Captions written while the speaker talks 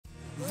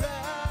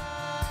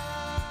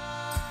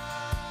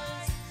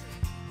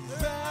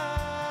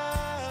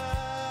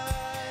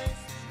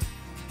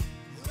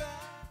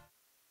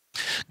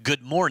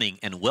Good morning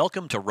and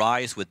welcome to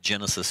Rise with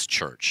Genesis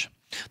Church.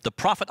 The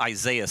prophet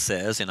Isaiah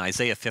says in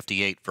Isaiah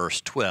 58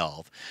 verse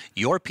 12,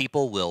 "Your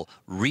people will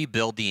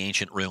rebuild the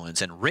ancient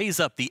ruins and raise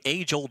up the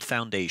age-old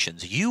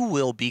foundations. You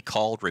will be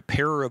called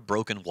repairer of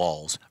broken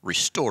walls,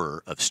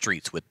 restorer of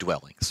streets with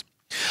dwellings."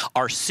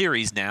 Our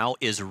series now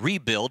is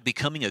Rebuild,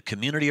 Becoming a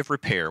Community of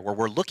Repair, where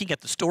we're looking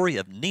at the story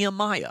of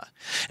Nehemiah.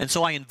 And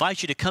so I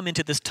invite you to come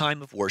into this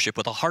time of worship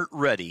with a heart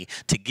ready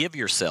to give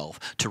yourself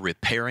to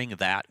repairing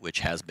that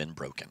which has been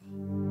broken.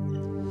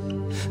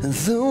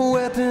 The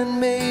weapon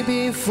may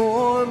be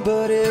formed,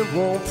 but it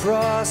won't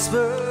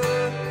prosper.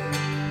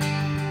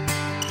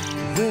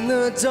 When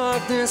the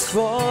darkness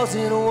falls,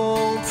 it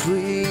won't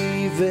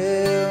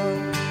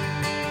prevail.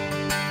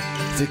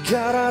 The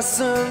God I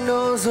serve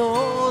knows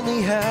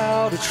only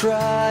how to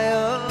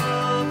triumph.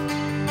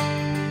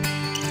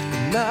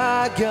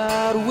 My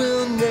God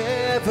will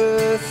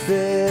never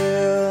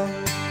fail.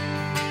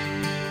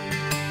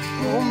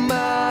 Oh,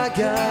 my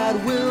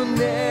God will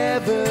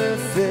never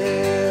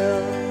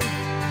fail.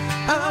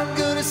 I'm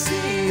gonna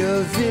see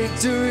a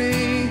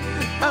victory.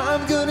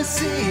 I'm gonna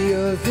see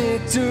a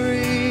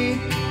victory.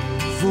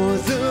 For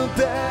the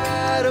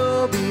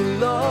battle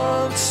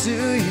belongs to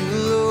you,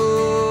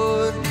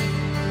 Lord.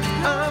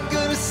 I'm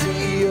gonna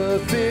see a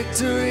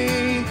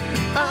victory.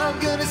 I'm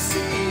gonna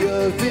see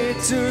a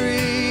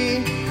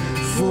victory.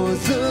 For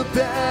the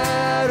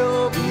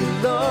battle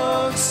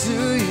belongs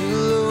to you,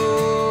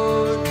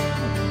 Lord.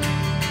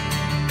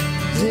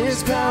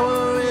 There's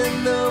power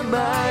in the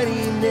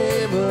mighty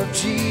name of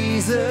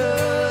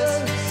Jesus.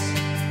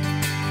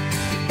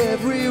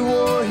 Every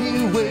war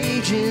he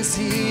wages,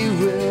 he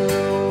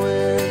will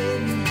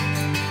win.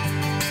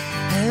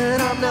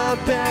 And I'm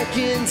not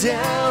backing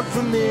down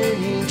from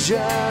any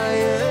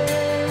giants.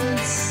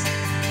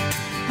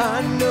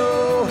 I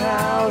know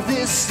how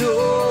this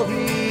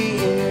story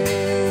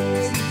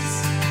ends.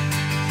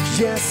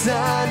 Yes,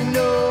 I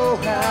know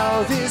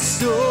how this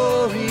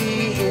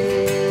story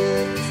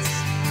ends.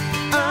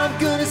 I'm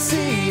gonna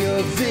see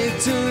a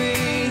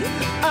victory.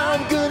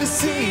 I'm gonna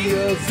see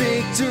a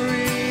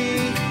victory.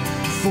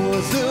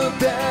 For the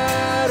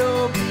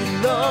battle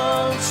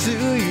belongs to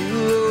you,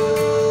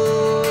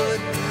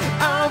 Lord.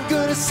 I'm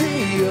gonna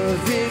see a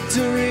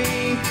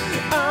victory.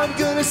 I'm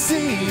gonna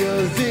see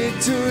a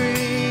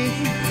victory.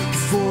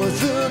 For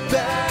the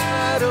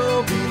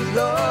battle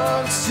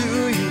belongs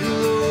to you,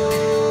 Lord.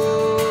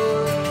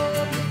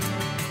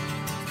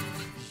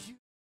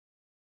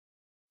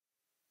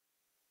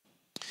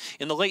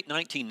 In the late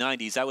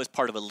 1990s, I was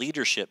part of a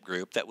leadership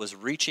group that was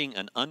reaching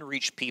an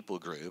unreached people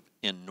group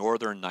in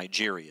northern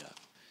Nigeria.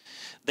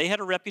 They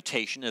had a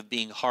reputation of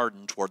being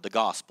hardened toward the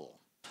gospel,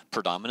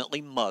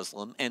 predominantly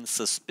Muslim and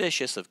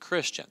suspicious of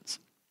Christians.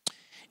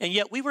 And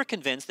yet we were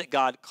convinced that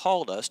God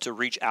called us to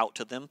reach out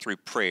to them through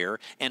prayer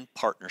and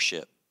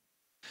partnership.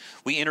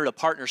 We entered a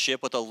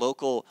partnership with a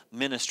local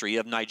ministry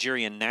of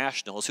Nigerian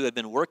nationals who had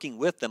been working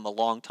with them a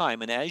long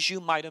time. And as you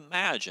might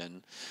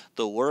imagine,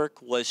 the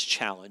work was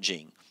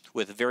challenging,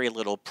 with very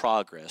little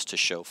progress to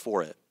show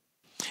for it.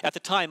 At the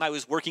time, I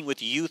was working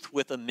with Youth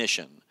with a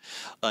Mission,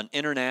 an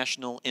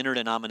international,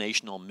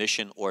 interdenominational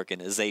mission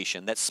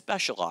organization that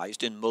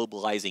specialized in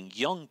mobilizing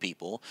young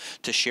people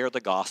to share the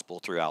gospel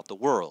throughout the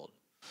world.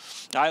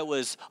 I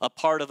was a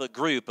part of a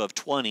group of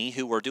 20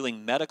 who were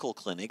doing medical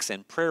clinics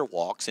and prayer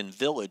walks in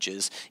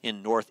villages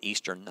in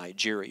northeastern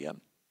Nigeria.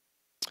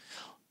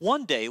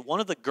 One day, one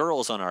of the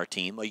girls on our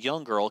team, a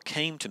young girl,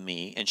 came to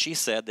me and she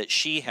said that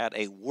she had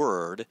a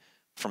word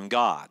from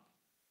God.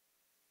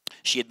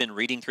 She had been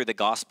reading through the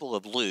Gospel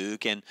of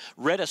Luke and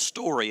read a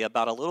story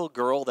about a little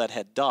girl that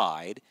had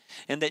died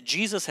and that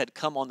Jesus had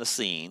come on the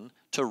scene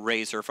to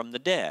raise her from the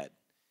dead.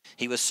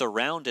 He was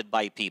surrounded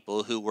by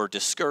people who were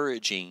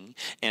discouraging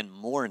and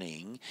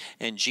mourning,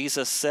 and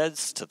Jesus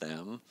says to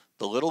them,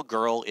 "The little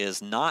girl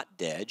is not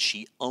dead,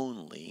 she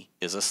only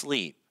is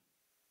asleep."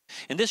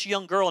 And this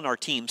young girl on our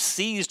team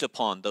seized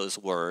upon those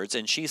words,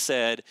 and she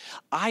said,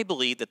 "I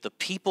believe that the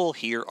people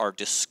here are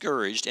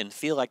discouraged and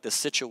feel like the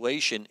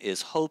situation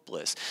is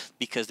hopeless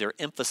because they're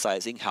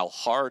emphasizing how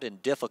hard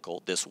and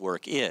difficult this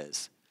work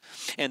is,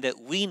 and that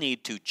we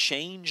need to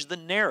change the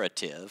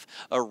narrative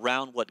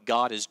around what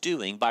God is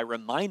doing by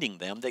reminding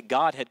them that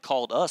God had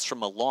called us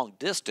from a long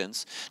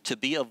distance to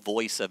be a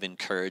voice of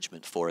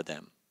encouragement for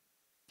them."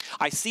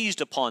 I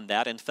seized upon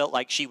that and felt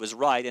like she was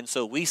right, and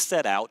so we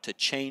set out to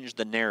change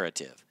the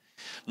narrative.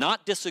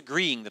 Not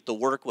disagreeing that the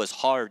work was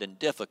hard and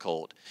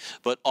difficult,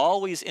 but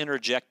always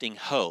interjecting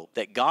hope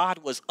that God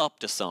was up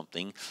to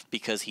something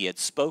because he had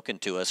spoken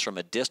to us from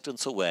a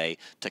distance away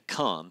to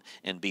come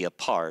and be a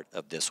part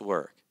of this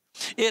work.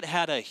 It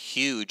had a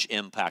huge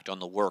impact on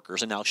the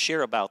workers, and I'll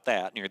share about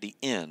that near the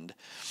end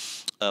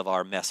of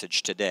our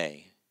message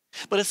today.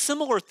 But a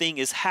similar thing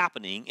is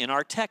happening in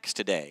our text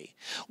today,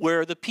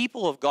 where the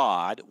people of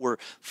God were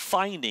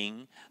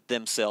finding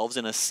themselves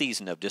in a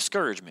season of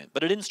discouragement.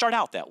 But it didn't start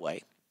out that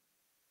way.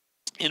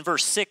 In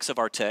verse 6 of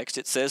our text,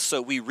 it says, "So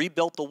we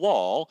rebuilt the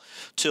wall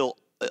till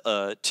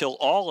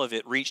all of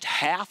it reached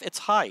half its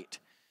height,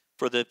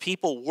 for the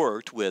people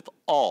worked with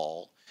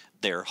all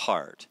their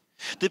heart."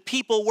 The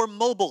people were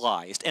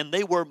mobilized and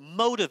they were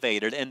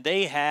motivated and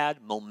they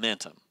had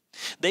momentum.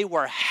 They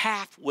were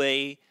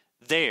halfway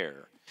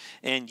there,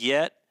 and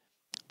yet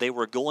they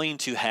were going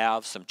to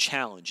have some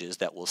challenges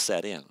that will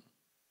set in.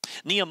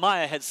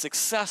 Nehemiah had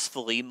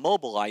successfully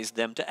mobilized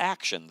them to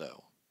action,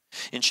 though.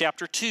 In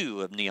chapter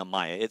 2 of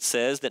Nehemiah, it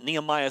says that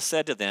Nehemiah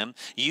said to them,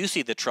 "You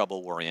see the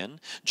trouble we're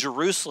in.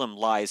 Jerusalem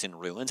lies in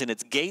ruins, and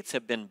its gates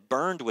have been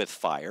burned with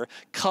fire.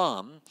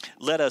 Come,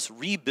 let us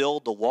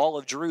rebuild the wall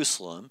of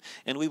Jerusalem,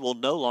 and we will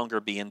no longer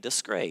be in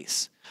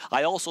disgrace."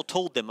 I also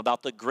told them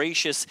about the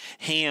gracious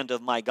hand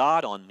of my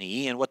God on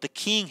me and what the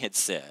king had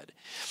said.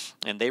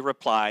 And they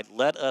replied,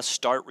 "Let us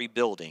start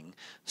rebuilding."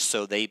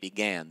 So they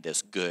began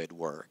this good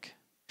work.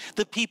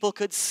 The people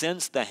could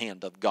sense the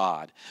hand of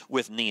God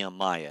with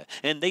Nehemiah,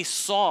 and they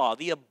saw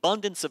the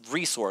abundance of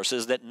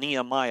resources that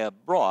Nehemiah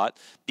brought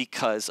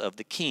because of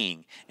the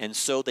king, and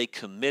so they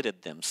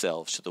committed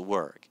themselves to the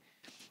work.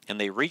 And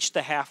they reached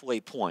the halfway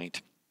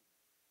point,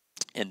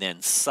 and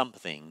then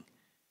something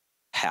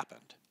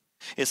happened.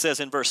 It says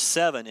in verse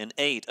 7 and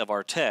 8 of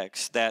our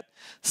text that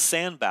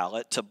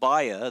Sanballat,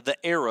 Tobiah, the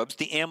Arabs,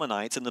 the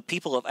Ammonites, and the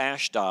people of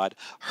Ashdod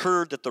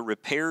heard that the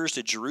repairs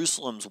to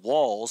Jerusalem's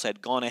walls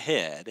had gone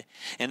ahead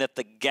and that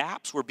the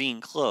gaps were being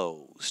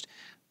closed.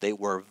 They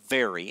were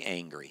very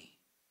angry.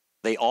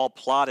 They all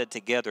plotted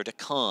together to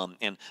come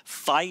and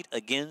fight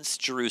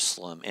against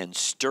Jerusalem and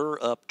stir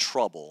up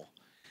trouble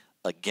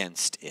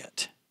against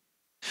it.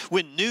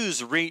 When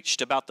news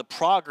reached about the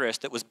progress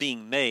that was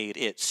being made,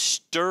 it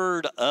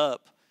stirred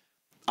up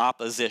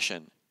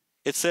opposition.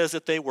 It says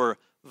that they were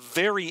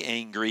very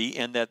angry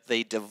and that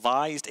they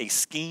devised a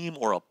scheme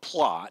or a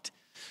plot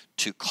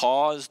to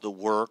cause the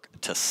work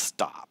to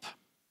stop.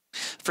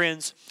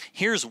 Friends,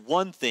 here's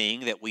one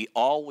thing that we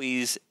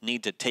always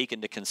need to take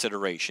into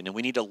consideration and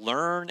we need to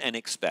learn and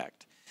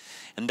expect,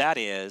 and that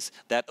is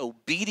that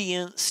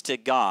obedience to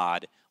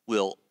God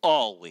will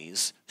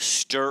always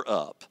stir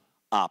up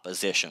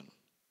opposition.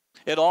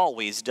 It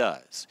always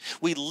does.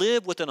 We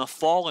live within a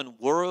fallen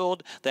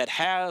world that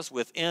has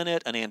within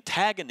it an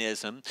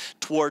antagonism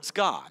towards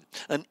God,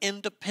 an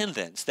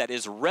independence that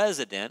is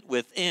resident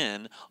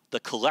within the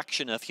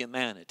collection of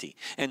humanity.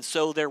 And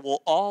so there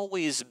will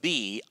always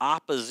be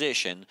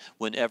opposition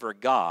whenever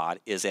God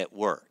is at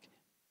work.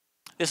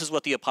 This is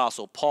what the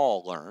Apostle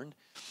Paul learned.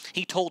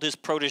 He told his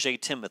protege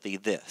Timothy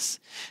this.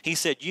 He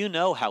said, "You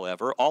know,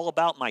 however, all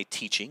about my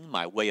teaching,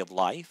 my way of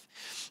life,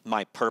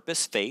 my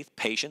purpose, faith,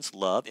 patience,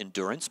 love,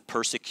 endurance,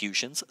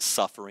 persecutions,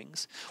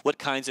 sufferings, what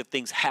kinds of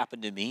things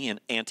happened to me in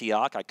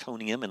Antioch,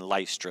 Iconium, and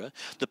Lystra,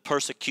 the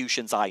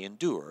persecutions I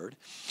endured.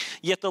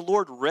 Yet the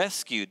Lord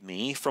rescued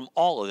me from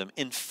all of them.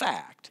 In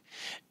fact,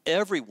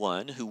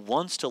 everyone who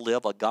wants to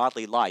live a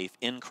godly life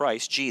in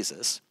Christ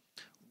Jesus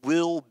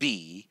will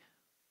be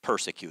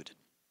persecuted."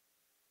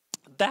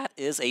 That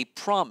is a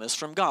promise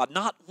from God,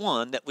 not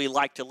one that we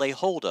like to lay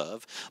hold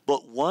of,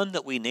 but one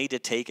that we need to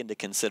take into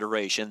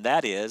consideration.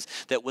 That is,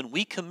 that when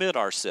we commit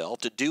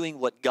ourselves to doing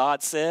what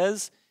God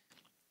says,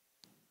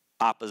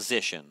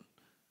 opposition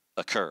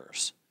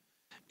occurs.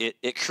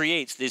 It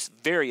creates these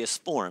various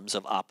forms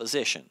of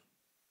opposition.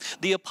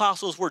 The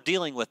apostles were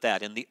dealing with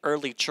that in the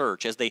early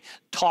church as they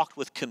talked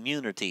with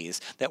communities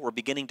that were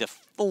beginning to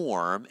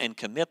form and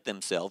commit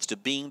themselves to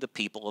being the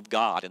people of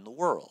God in the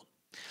world.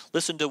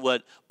 Listen to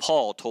what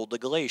Paul told the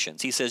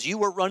Galatians. He says, "You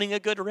were running a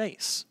good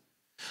race.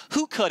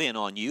 Who cut in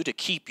on you to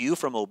keep you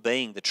from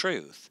obeying the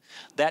truth?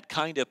 That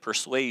kind of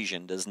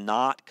persuasion does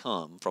not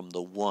come from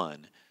the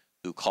one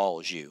who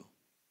calls you."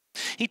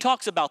 He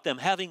talks about them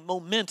having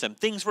momentum.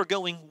 Things were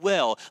going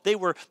well. They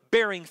were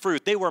bearing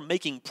fruit. They were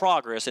making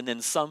progress, and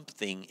then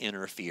something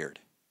interfered.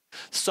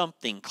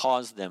 Something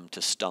caused them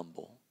to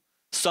stumble.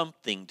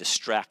 Something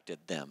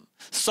distracted them.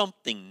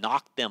 Something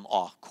knocked them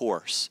off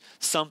course.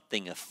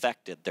 Something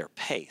affected their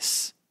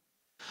pace.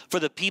 For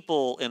the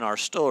people in our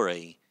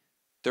story,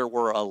 there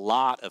were a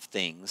lot of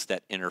things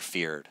that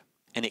interfered,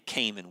 and it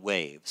came in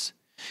waves.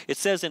 It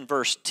says in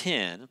verse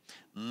 10,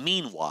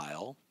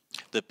 "Meanwhile,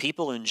 the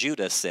people in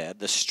Judah said,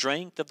 'The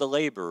strength of the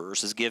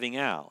laborers is giving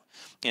out,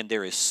 and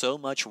there is so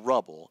much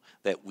rubble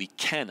that we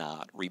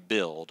cannot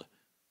rebuild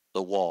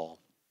the wall.'"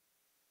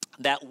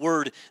 That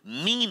word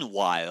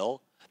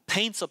 "meanwhile"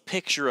 paints a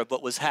picture of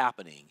what was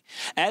happening.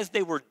 As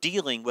they were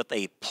dealing with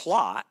a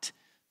plot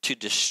to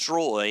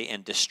destroy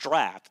and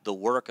distract the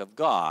work of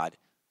God,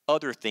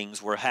 other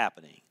things were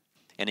happening,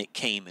 and it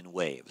came in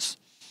waves.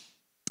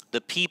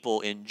 The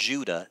people in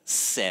Judah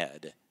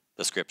said,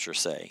 the scriptures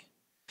say.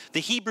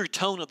 The Hebrew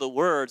tone of the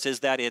words is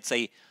that it's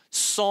a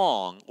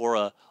song or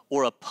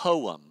a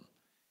poem.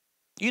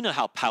 You know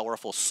how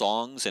powerful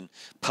songs and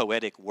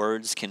poetic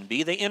words can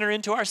be. They enter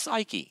into our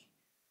psyche.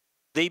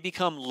 They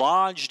become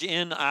lodged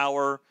in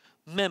our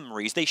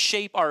memories. They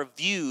shape our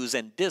views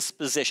and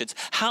dispositions.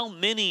 How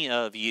many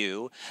of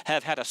you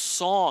have had a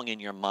song in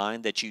your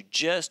mind that you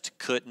just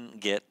couldn't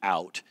get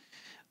out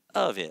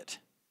of it?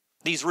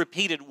 These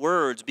repeated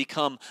words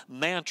become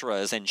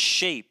mantras and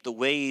shape the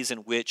ways in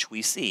which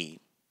we see.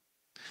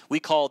 We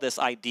call this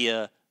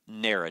idea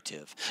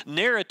narrative.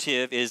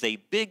 Narrative is a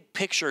big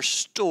picture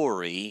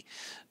story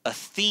a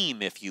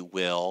theme, if you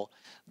will,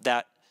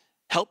 that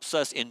helps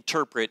us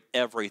interpret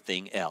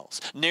everything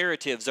else.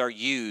 Narratives are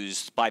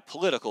used by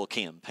political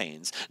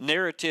campaigns.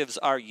 Narratives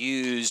are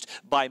used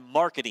by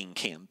marketing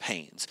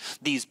campaigns.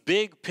 These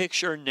big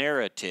picture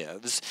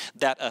narratives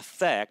that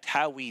affect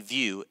how we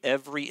view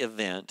every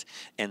event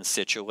and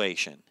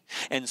situation.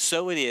 And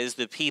so it is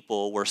the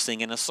people were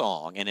singing a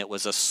song, and it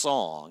was a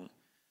song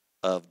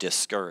of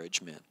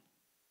discouragement.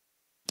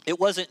 It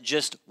wasn't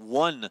just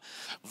one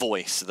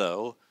voice,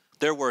 though.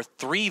 There were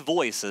three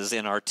voices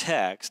in our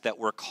text that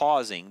were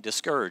causing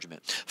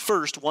discouragement.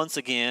 First, once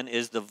again,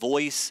 is the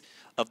voice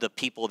of the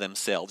people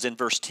themselves. In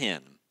verse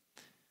 10,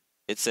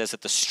 it says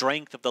that the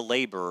strength of the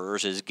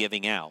laborers is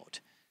giving out,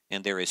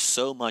 and there is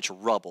so much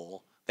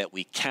rubble that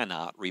we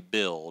cannot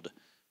rebuild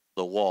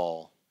the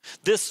wall.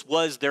 This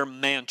was their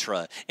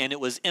mantra, and it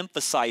was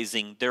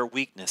emphasizing their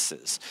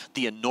weaknesses,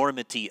 the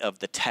enormity of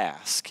the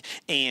task,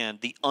 and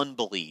the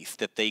unbelief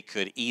that they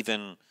could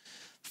even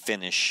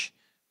finish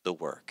the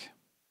work.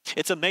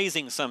 It's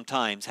amazing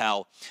sometimes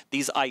how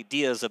these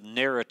ideas of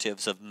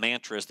narratives, of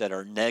mantras that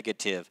are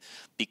negative,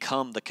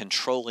 become the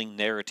controlling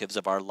narratives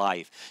of our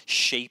life,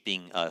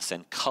 shaping us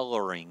and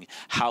coloring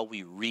how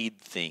we read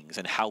things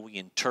and how we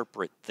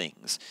interpret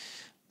things.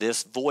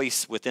 This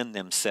voice within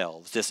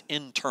themselves, this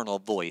internal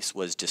voice,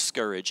 was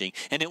discouraging,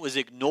 and it was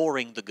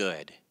ignoring the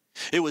good.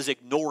 It was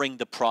ignoring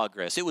the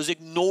progress. It was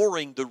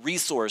ignoring the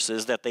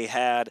resources that they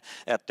had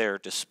at their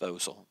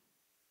disposal.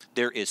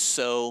 There is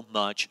so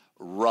much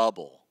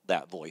rubble,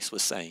 that voice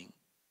was saying.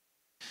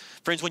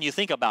 Friends, when you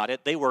think about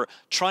it, they were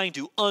trying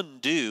to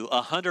undo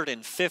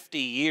 150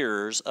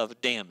 years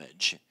of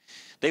damage.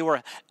 They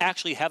were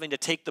actually having to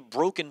take the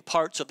broken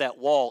parts of that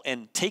wall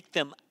and take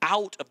them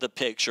out of the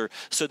picture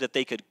so that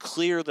they could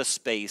clear the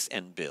space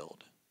and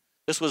build.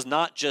 This was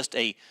not just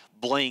a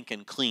blank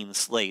and clean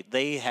slate.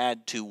 They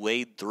had to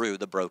wade through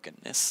the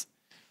brokenness.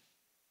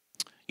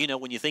 You know,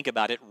 when you think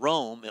about it,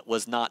 Rome, it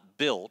was not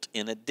built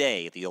in a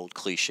day, the old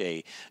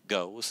cliche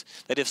goes.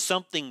 That if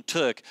something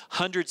took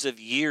hundreds of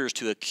years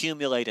to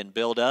accumulate and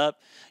build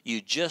up, you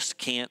just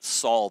can't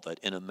solve it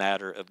in a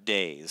matter of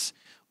days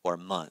or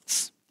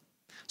months.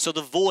 So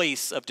the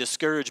voice of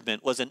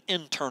discouragement was an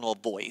internal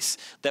voice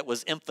that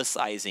was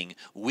emphasizing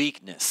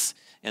weakness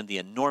and the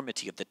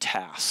enormity of the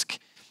task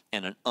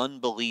and an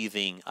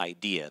unbelieving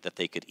idea that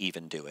they could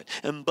even do it.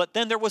 But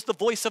then there was the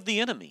voice of the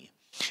enemy.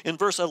 In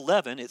verse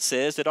 11, it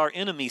says that our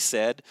enemy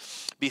said,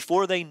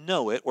 before they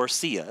know it or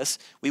see us,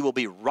 we will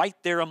be right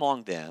there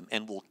among them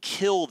and will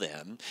kill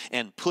them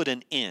and put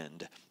an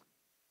end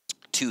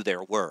to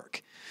their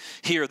work.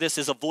 Here, this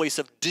is a voice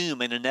of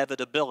doom and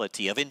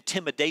inevitability, of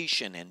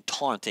intimidation and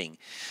taunting.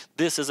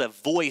 This is a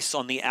voice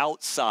on the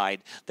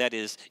outside that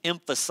is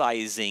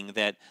emphasizing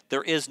that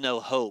there is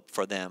no hope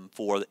for them,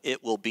 for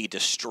it will be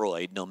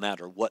destroyed no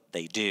matter what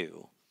they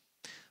do.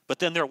 But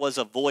then there was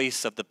a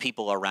voice of the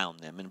people around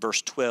them. In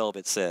verse 12,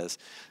 it says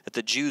that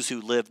the Jews who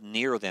lived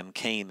near them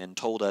came and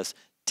told us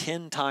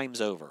 10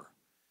 times over,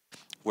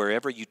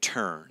 wherever you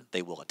turn,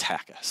 they will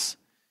attack us.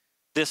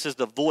 This is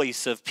the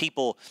voice of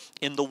people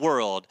in the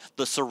world,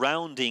 the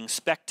surrounding,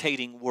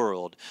 spectating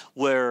world,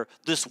 where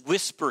this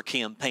whisper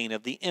campaign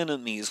of the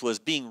enemies was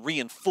being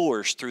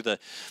reinforced through the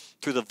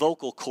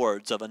vocal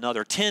cords of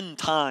another 10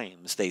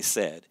 times, they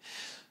said,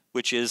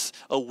 which is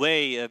a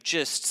way of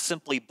just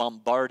simply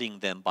bombarding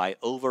them by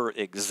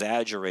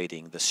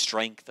over-exaggerating the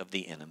strength of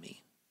the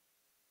enemy.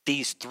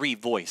 These three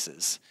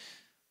voices,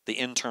 the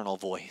internal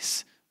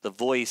voice, the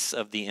voice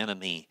of the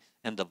enemy,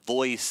 and the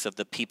voice of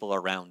the people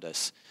around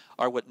us,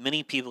 are what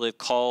many people have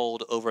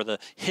called over the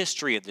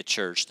history of the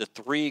church the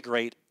three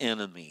great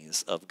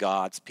enemies of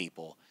God's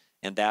people,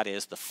 and that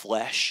is the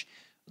flesh,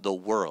 the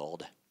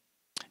world,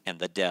 and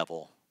the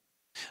devil.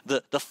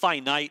 The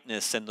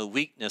finiteness and the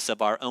weakness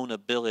of our own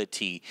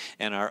ability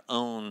and our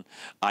own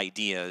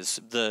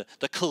ideas, the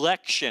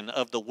collection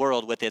of the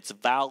world with its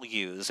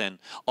values and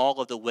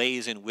all of the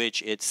ways in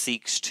which it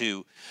seeks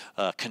to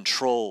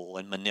control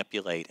and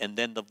manipulate, and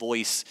then the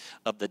voice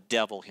of the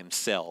devil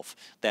himself,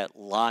 that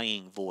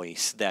lying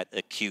voice that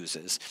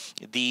accuses.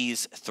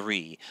 These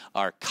three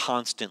are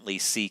constantly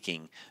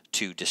seeking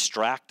to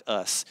distract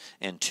us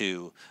and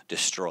to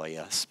destroy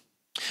us.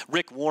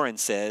 Rick Warren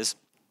says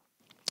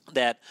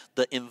that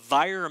the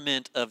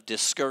environment of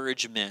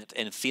discouragement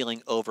and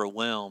feeling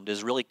overwhelmed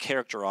is really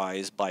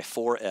characterized by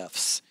 4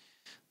 F's.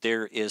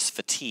 There is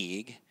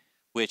fatigue,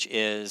 which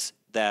is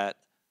that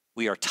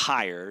we are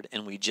tired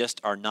and we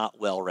just are not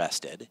well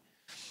rested.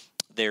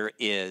 There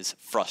is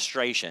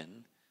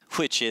frustration,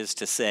 which is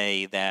to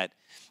say that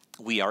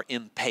we are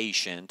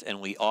impatient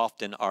and we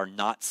often are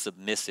not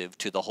submissive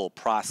to the whole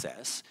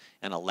process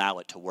and allow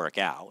it to work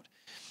out.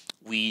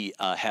 We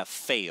have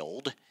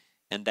failed,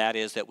 and that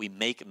is that we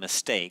make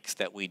mistakes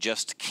that we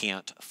just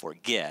can't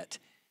forget,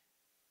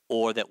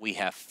 or that we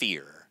have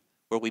fear,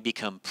 where we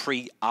become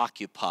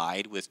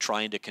preoccupied with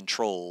trying to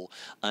control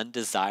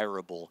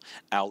undesirable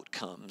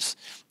outcomes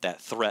that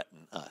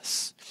threaten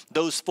us.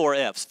 Those 4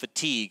 F's,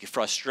 fatigue,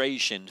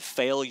 frustration,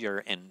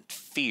 failure, and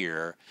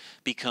fear,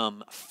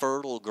 become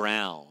fertile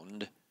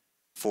ground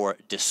for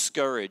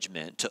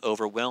discouragement to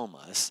overwhelm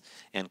us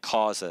and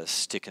cause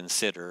us to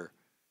consider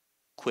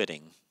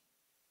quitting.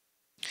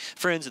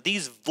 Friends,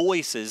 these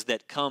voices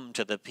that come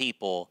to the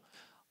people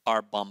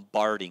are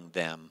bombarding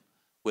them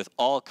with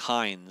all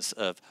kinds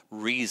of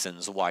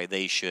reasons why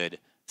they should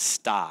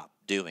stop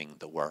doing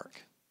the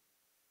work.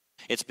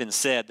 It's been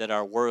said that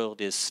our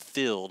world is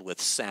filled with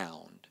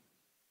sound,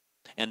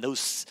 and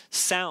those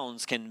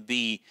sounds can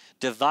be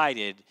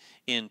divided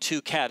in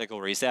two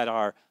categories that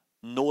are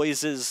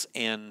noises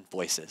and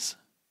voices.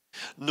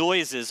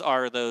 Noises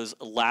are those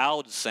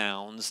loud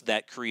sounds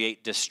that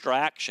create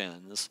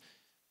distractions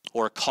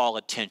or call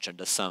attention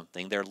to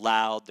something. They're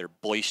loud, they're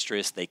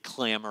boisterous, they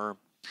clamor.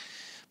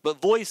 But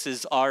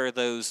voices are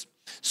those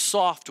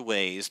soft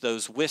ways,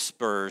 those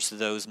whispers,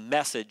 those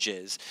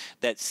messages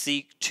that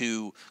seek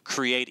to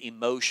create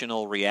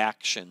emotional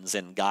reactions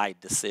and guide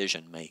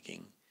decision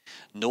making.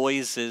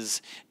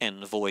 Noises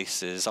and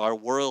voices. Our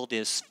world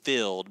is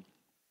filled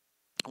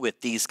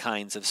with these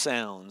kinds of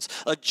sounds,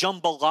 a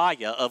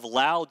jambalaya of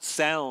loud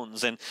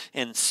sounds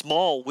and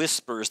small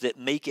whispers that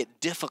make it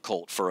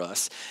difficult for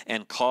us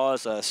and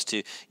cause us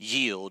to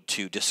yield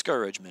to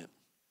discouragement.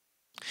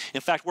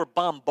 In fact, we're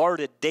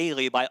bombarded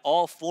daily by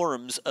all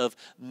forms of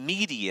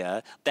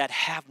media that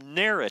have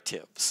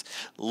narratives,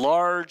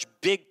 large,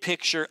 big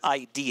picture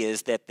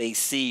ideas that they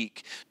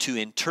seek to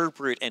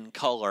interpret and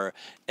color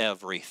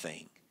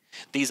everything.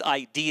 These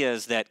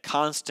ideas that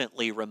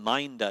constantly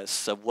remind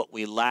us of what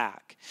we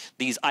lack.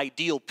 These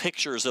ideal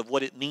pictures of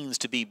what it means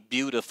to be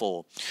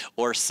beautiful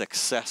or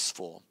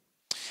successful.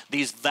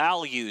 These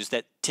values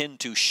that tend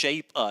to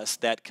shape us,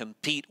 that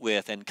compete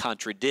with and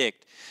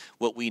contradict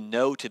what we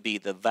know to be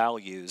the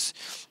values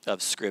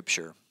of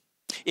Scripture.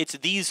 It's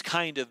these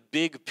kind of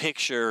big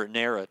picture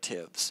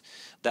narratives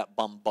that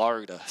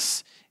bombard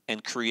us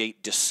and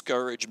create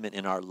discouragement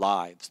in our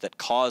lives, that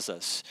cause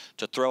us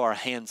to throw our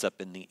hands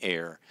up in the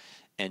air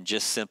and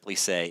just simply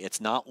say, it's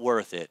not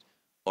worth it,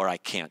 or I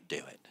can't do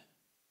it.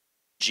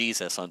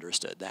 Jesus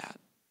understood that.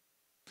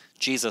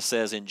 Jesus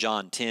says in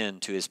John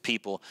 10 to his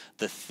people,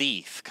 the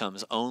thief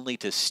comes only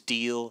to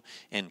steal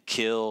and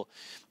kill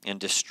and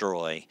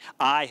destroy.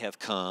 I have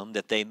come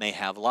that they may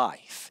have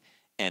life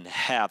and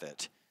have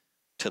it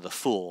to the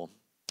full.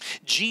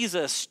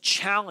 Jesus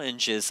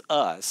challenges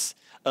us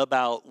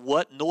about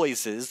what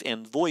noises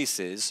and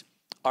voices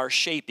are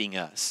shaping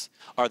us.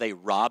 Are they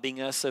robbing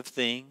us of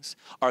things?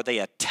 Are they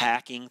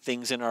attacking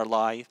things in our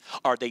life?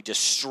 Are they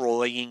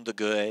destroying the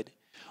good?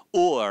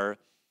 Or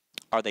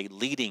are they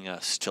leading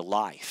us to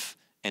life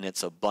and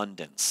its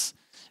abundance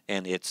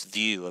and its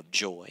view of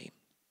joy?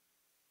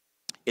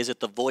 Is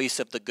it the voice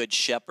of the Good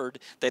Shepherd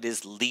that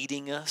is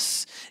leading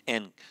us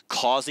and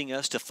causing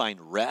us to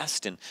find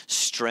rest and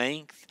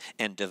strength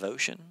and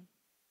devotion?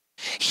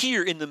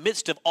 Here, in the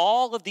midst of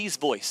all of these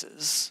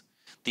voices,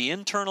 the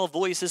internal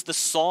voices, the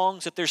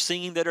songs that they're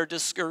singing that are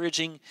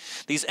discouraging,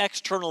 these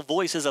external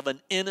voices of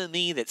an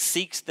enemy that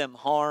seeks them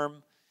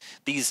harm,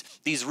 these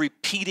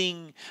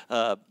repeating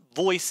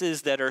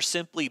voices that are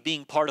simply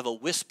being part of a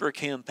whisper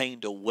campaign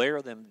to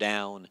wear them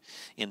down.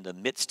 In the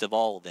midst of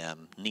all of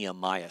them,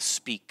 Nehemiah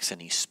speaks, and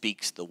he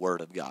speaks the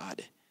word of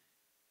God.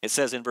 It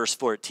says in verse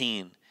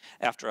 14,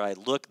 after I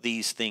looked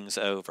these things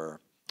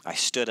over, I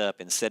stood up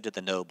and said to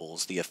the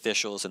nobles, the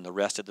officials, and the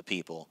rest of the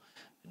people,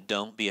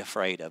 don't be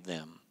afraid of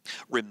them.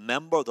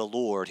 Remember the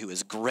Lord who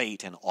is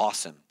great and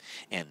awesome,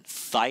 and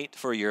fight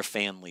for your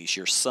families,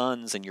 your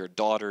sons and your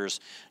daughters,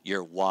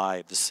 your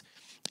wives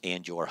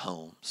and your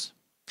homes.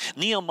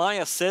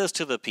 Nehemiah says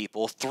to the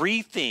people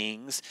three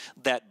things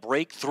that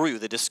break through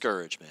the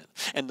discouragement.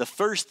 And the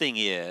first thing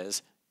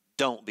is,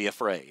 don't be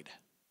afraid.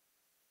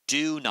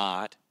 Do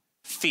not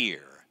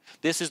fear.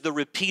 This is the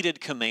repeated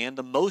command,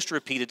 the most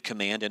repeated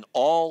command in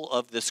all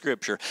of the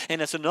Scripture.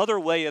 And it's another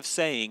way of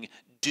saying,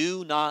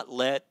 do not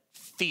let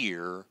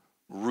fear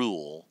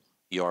rule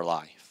your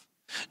life.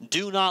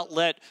 Do not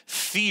let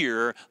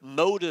fear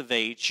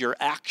motivate your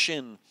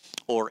action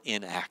or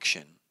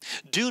inaction.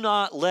 Do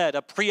not let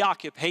a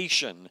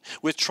preoccupation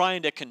with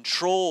trying to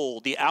control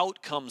the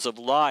outcomes of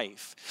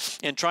life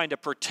and trying to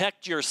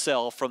protect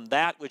yourself from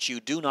that which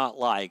you do not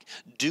like,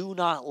 do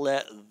not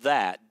let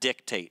that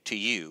dictate to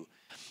you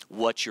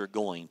what you're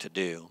going to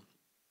do.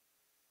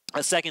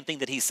 A second thing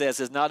that he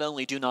says is not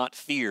only do not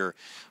fear,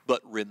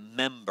 but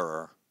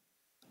remember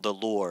the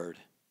Lord.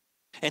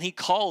 And he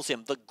calls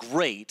him the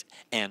great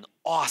and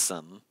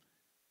awesome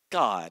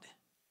God.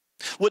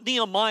 What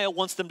Nehemiah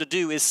wants them to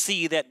do is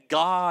see that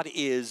God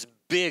is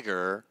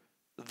bigger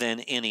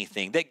than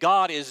anything, that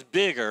God is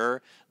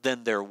bigger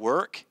than their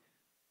work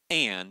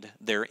and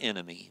their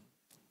enemy.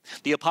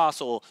 The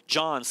Apostle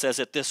John says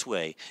it this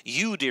way,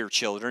 you, dear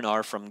children,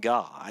 are from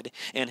God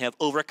and have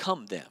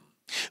overcome them,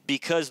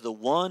 because the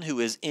one who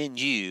is in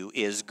you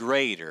is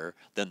greater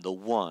than the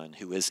one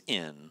who is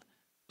in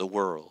the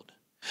world.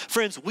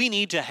 Friends, we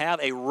need to have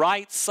a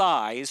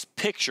right-sized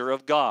picture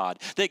of God,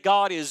 that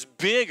God is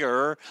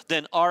bigger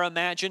than our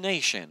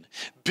imagination,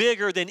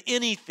 bigger than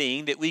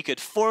anything that we could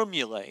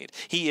formulate.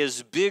 He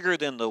is bigger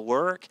than the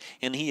work,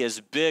 and he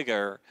is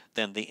bigger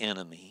than the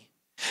enemy.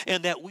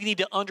 and that we need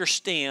to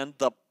understand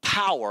the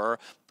power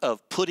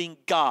of putting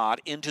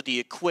God into the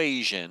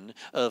equation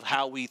of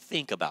how we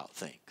think about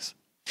things.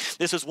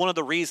 This is one of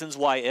the reasons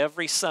why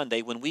every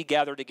Sunday when we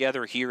gather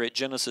together here at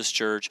Genesis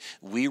Church,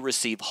 we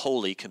receive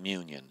Holy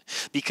Communion,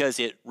 because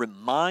it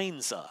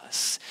reminds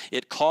us,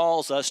 it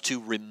calls us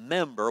to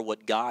remember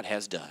what God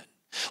has done.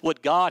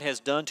 What God has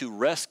done to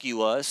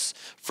rescue us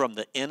from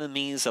the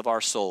enemies of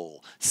our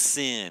soul,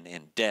 sin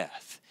and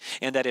death.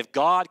 And that if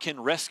God can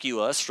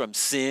rescue us from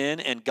sin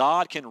and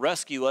God can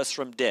rescue us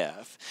from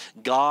death,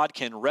 God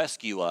can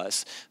rescue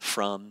us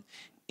from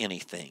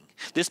anything.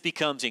 This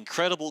becomes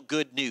incredible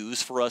good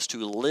news for us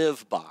to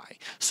live by.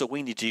 So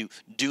we need to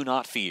do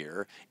not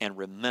fear and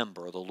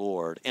remember the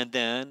Lord. And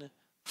then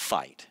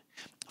fight.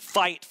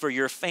 Fight for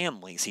your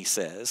families, he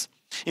says.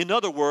 In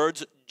other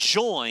words,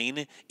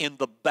 join in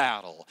the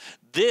battle.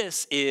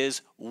 This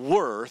is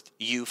worth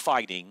you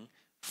fighting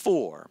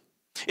for.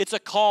 It's a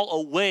call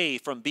away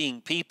from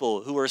being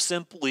people who are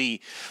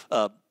simply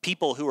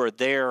people who are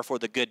there for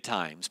the good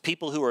times,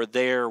 people who are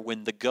there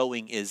when the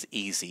going is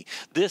easy.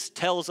 This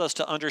tells us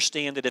to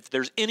understand that if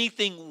there's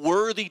anything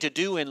worthy to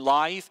do in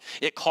life,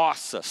 it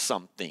costs us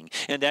something,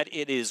 and that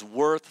it is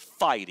worth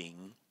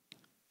fighting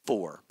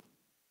for.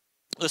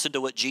 Listen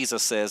to what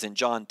Jesus says in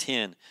John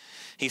 10.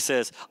 He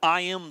says,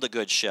 I am the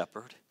good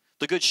shepherd.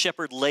 The good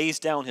shepherd lays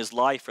down his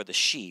life for the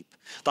sheep.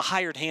 The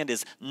hired hand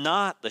is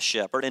not the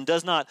shepherd and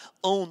does not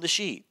own the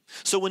sheep.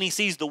 So when he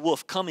sees the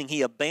wolf coming,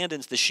 he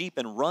abandons the sheep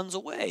and runs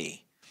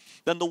away.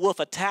 Then the wolf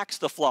attacks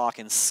the flock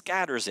and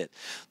scatters it.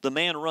 The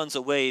man runs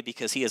away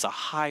because he is a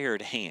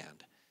hired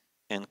hand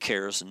and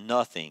cares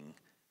nothing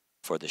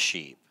for the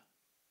sheep.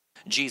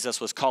 Jesus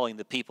was calling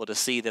the people to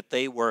see that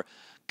they were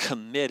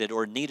committed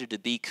or needed to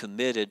be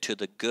committed to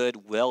the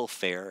good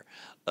welfare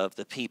of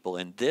the people.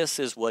 And this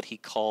is what he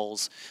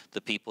calls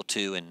the people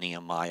to in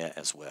Nehemiah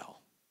as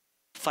well.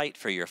 Fight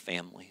for your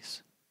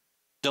families.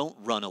 Don't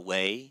run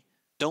away.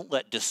 Don't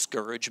let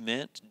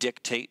discouragement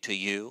dictate to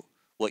you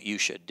what you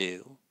should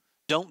do.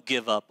 Don't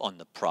give up on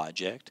the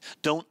project.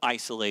 Don't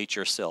isolate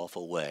yourself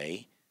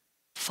away.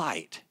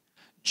 Fight.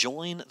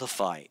 Join the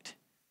fight,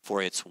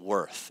 for it's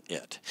worth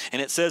it.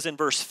 And it says in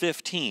verse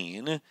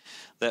 15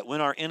 that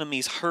when our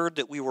enemies heard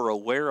that we were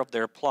aware of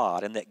their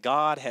plot and that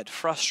God had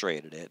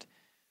frustrated it,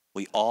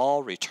 we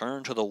all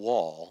returned to the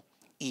wall,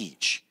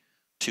 each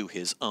to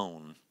his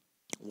own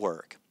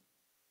work.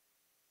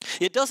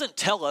 It doesn't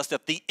tell us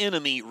that the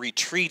enemy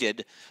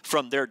retreated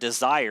from their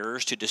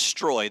desires to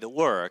destroy the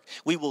work.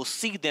 We will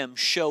see them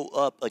show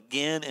up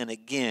again and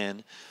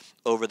again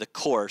over the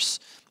course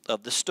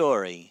of the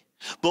story.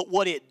 But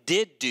what it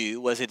did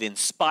do was it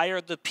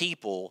inspired the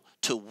people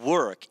to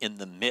work in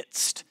the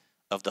midst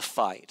of the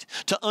fight,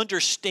 to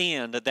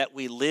understand that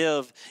we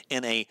live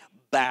in a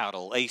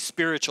battle, a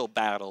spiritual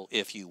battle,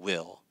 if you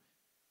will.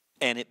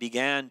 And it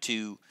began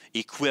to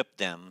equip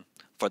them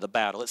for the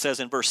battle. It says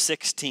in verse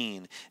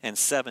 16 and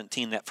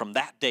 17 that from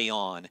that day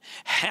on,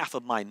 half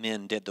of my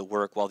men did the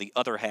work, while the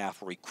other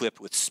half were equipped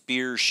with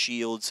spears,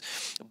 shields,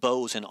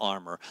 bows, and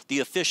armor. The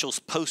officials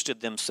posted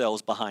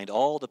themselves behind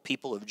all the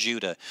people of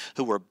Judah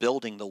who were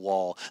building the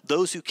wall.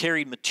 Those who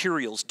carried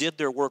materials did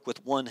their work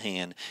with one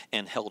hand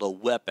and held a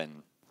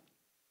weapon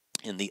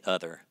in the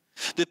other.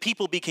 The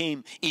people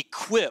became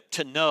equipped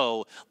to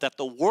know that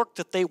the work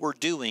that they were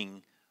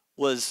doing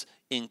was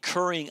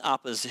incurring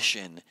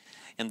opposition,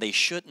 and they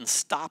shouldn't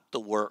stop the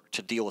work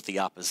to deal with the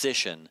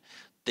opposition.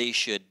 They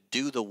should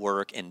do the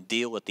work and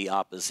deal with the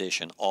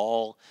opposition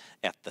all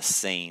at the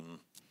same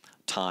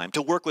time.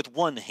 To work with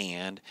one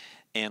hand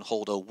and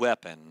hold a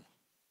weapon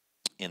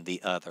in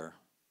the other.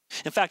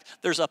 In fact,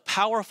 there's a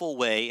powerful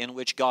way in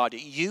which God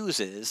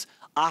uses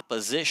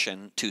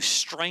opposition to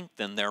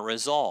strengthen their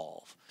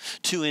resolve,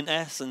 to, in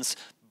essence,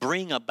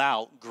 bring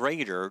about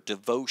greater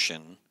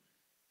devotion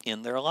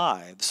in their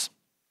lives.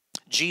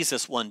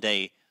 Jesus one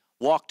day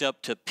walked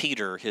up to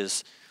Peter,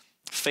 his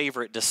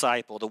favorite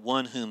disciple, the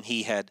one whom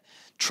he had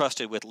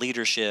trusted with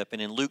leadership.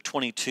 And in Luke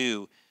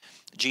 22,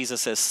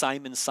 Jesus says,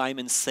 Simon,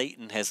 Simon,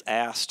 Satan has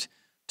asked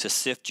to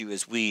sift you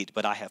as wheat,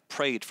 but I have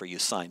prayed for you,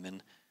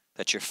 Simon,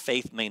 that your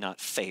faith may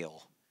not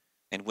fail.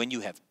 And when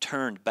you have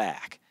turned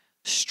back,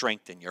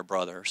 strengthen your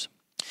brothers.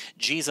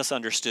 Jesus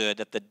understood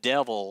that the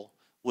devil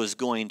was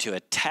going to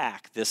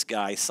attack this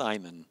guy,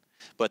 Simon,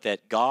 but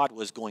that God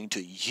was going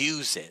to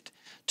use it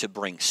to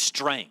bring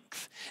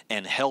strength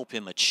and help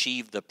him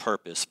achieve the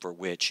purpose for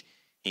which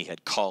he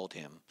had called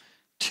him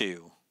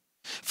to.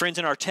 Friends,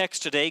 in our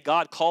text today,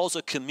 God calls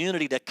a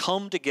community to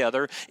come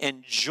together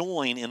and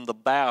join in the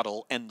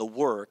battle and the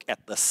work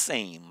at the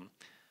same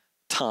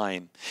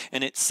time.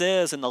 And it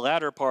says in the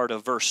latter part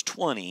of verse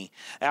 20,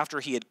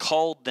 after he had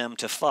called them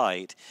to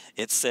fight,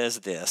 it says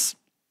this,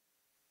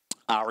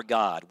 our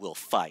God will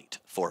fight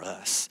for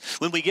us.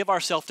 When we give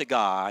ourselves to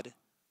God,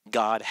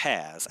 God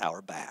has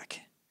our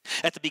back.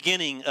 At the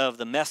beginning of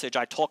the message,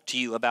 I talked to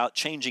you about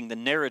changing the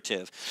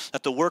narrative,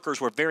 that the workers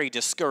were very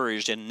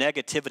discouraged and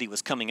negativity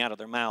was coming out of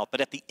their mouth.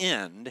 But at the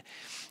end,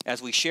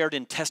 as we shared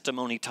in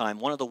testimony time,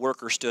 one of the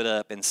workers stood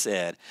up and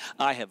said,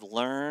 I have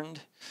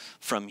learned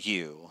from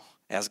you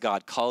as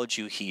God called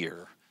you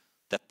here,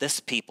 that this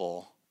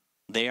people,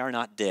 they are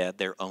not dead,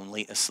 they're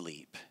only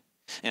asleep.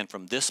 And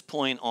from this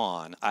point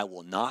on, I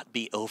will not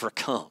be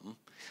overcome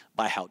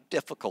by how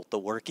difficult the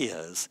work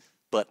is,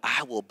 but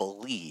I will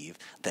believe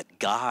that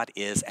God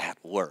is at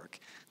work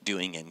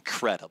doing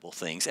incredible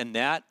things. And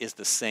that is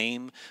the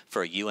same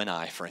for you and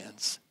I,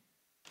 friends.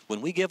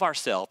 When we give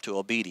ourselves to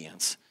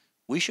obedience,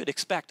 we should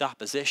expect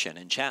opposition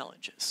and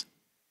challenges.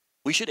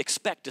 We should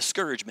expect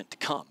discouragement to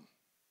come.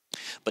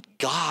 But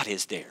God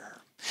is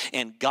there,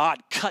 and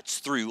God cuts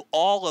through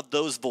all of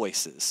those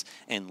voices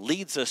and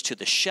leads us to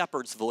the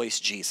shepherd's voice,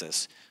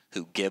 Jesus,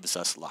 who gives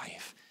us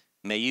life.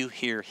 May you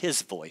hear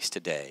his voice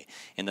today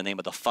in the name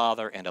of the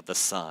Father and of the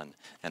Son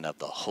and of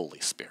the Holy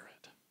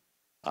Spirit.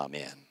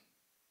 Amen.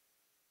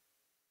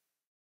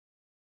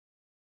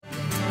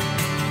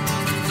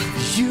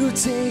 You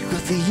take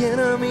what the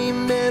enemy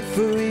meant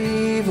for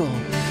evil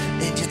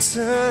and you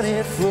turn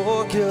it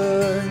for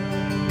good.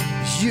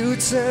 You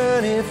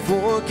turn it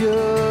for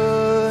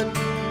good.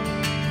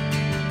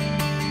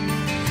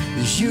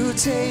 You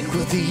take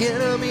what the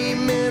enemy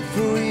meant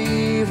for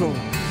evil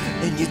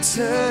and you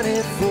turn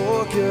it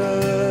for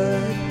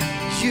good.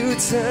 You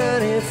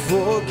turn it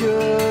for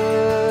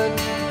good.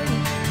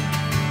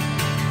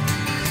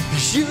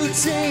 You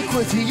take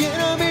what the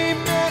enemy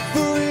meant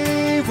for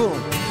evil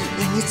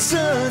and you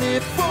turn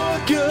it for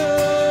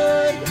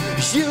good.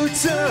 You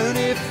turn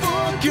it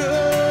for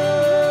good.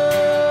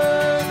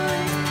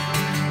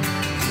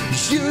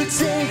 You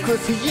take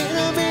what the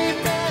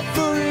enemy meant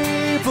for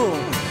evil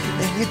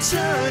and you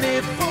turn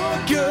it for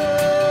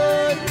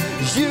good.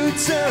 You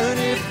turn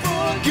it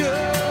for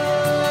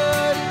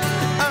good.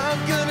 I'm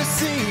gonna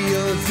see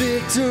a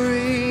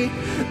victory.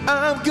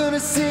 I'm gonna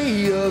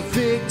see a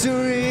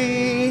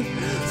victory.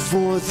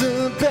 For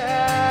the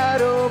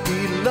battle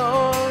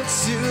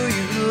belongs to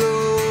you,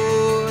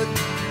 Lord.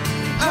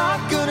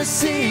 I'm gonna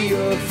see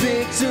a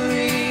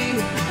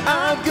victory.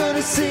 I'm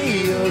gonna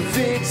see a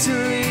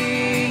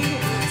victory.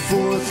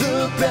 For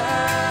the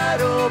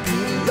battle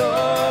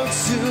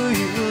belongs to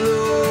you,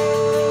 Lord.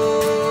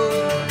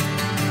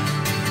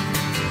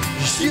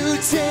 You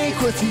take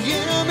what the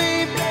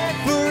enemy meant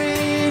for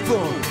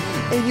evil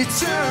and you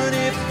turn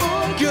it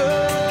for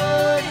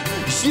good.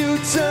 You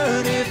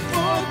turn it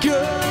for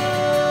good.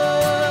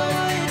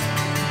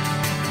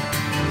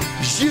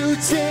 You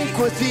take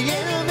what the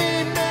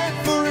enemy meant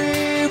for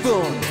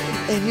evil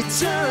and you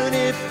turn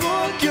it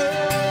for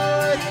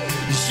good.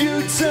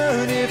 You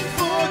turn it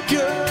for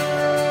good.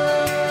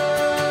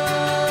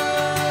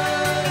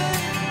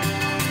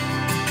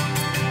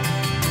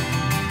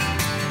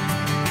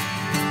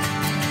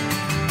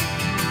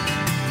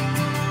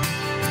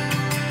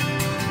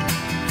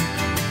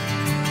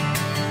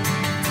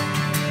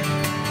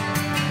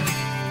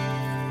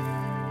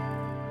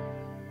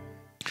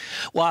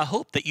 Well, I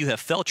hope that you have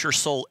felt your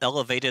soul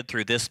elevated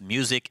through this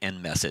music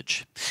and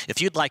message.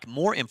 If you'd like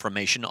more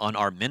information on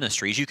our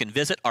ministries, you can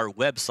visit our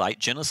website,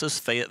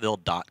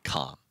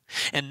 genesisfayetteville.com.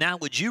 And now,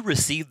 would you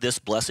receive this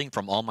blessing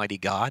from Almighty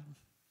God?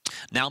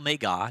 Now may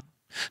God,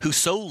 who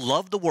so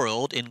loved the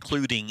world,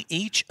 including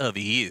each of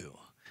you,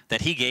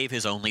 that he gave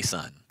his only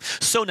Son,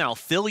 so now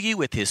fill you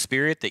with his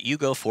Spirit that you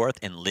go forth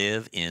and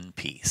live in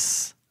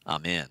peace.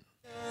 Amen.